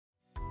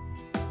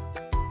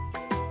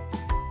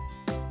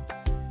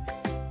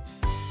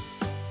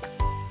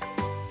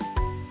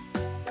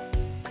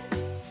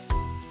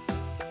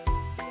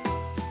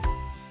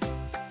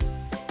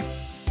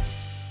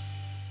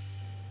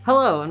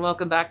Hello and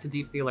welcome back to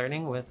Deep Sea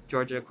Learning with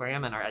Georgia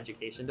Aquarium and our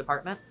education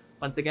department.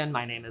 Once again,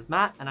 my name is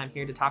Matt and I'm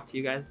here to talk to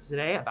you guys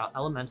today about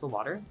elemental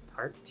water,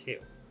 part 2.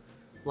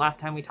 So last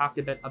time we talked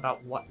a bit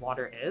about what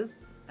water is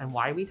and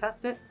why we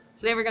test it.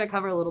 Today we're going to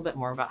cover a little bit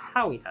more about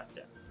how we test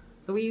it.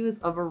 So we use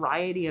a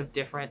variety of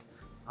different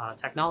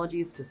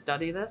technologies to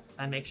study this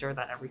and make sure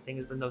that everything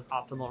is in those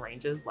optimal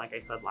ranges like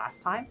I said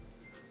last time.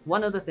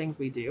 One of the things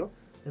we do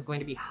is going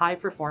to be high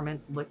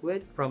performance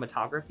liquid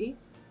chromatography.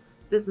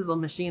 This is a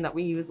machine that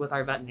we use with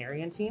our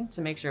veterinarian team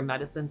to make sure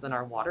medicines in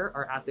our water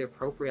are at the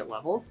appropriate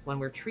levels when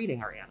we're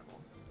treating our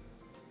animals.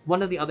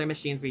 One of the other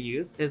machines we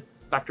use is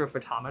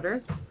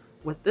spectrophotometers.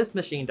 What this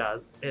machine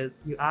does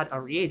is you add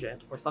a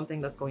reagent or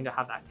something that's going to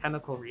have that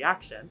chemical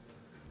reaction,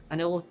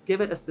 and it will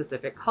give it a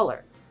specific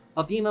color.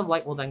 A beam of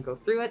light will then go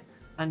through it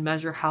and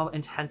measure how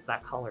intense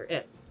that color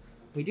is.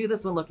 We do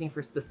this when looking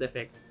for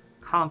specific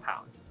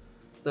compounds.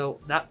 So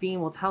that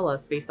beam will tell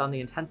us, based on the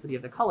intensity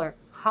of the color,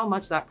 how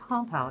much that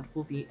compound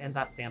will be in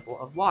that sample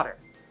of water.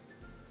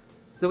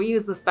 So we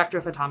use the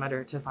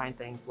spectrophotometer to find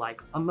things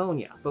like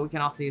ammonia, but we can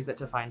also use it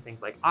to find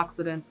things like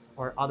oxidants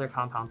or other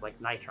compounds like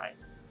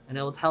nitrites. And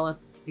it will tell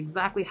us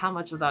exactly how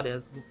much of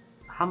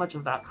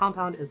that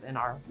compound is in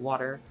our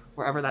water,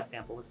 wherever that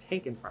sample was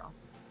taken from.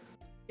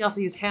 We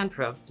also use hand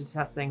probes to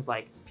test things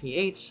like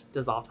pH,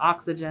 dissolved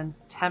oxygen,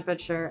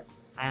 temperature,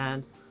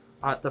 and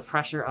the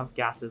pressure of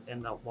gases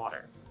in the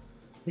water.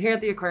 So here at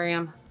the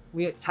aquarium,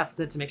 we test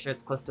it to make sure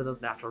it's close to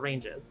those natural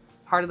ranges.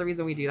 Part of the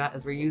reason we do that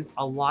is we use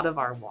a lot of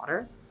our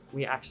water.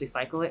 We actually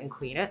cycle it and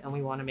clean it, and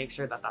we want to make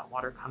sure that that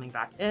water coming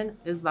back in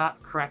is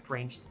that correct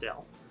range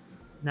still.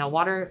 Now,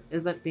 water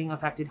isn't being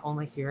affected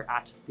only here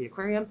at the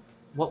aquarium.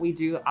 What we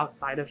do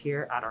outside of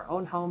here at our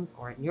own homes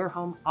or in your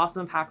home also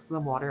impacts the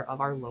water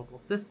of our local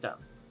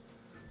systems.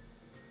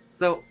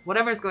 So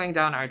whatever's going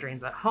down our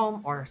drains at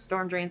home or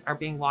storm drains are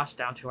being washed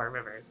down to our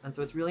rivers. And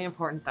so it's really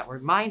important that we're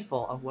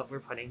mindful of what we're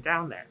putting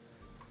down there.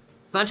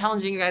 So I'm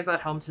challenging you guys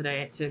at home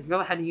today to go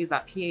ahead and use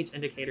that pH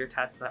indicator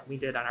test that we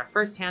did on our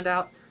first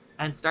handout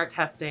and start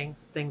testing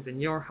things in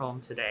your home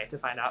today to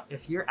find out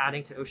if you're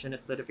adding to ocean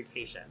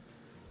acidification.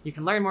 You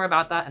can learn more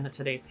about that in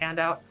today's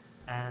handout,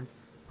 and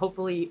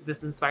hopefully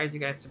this inspires you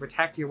guys to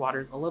protect your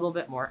waters a little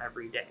bit more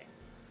every day.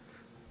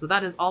 So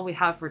that is all we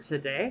have for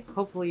today.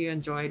 Hopefully you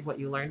enjoyed what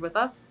you learned with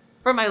us.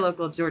 For my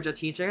local Georgia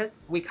teachers,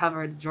 we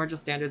covered Georgia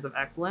Standards of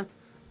Excellence,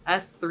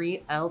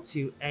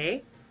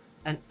 S3L2A,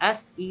 and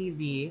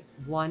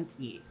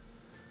SEV1E.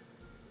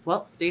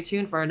 Well, stay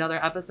tuned for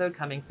another episode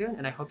coming soon,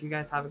 and I hope you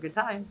guys have a good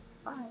time.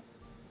 Bye.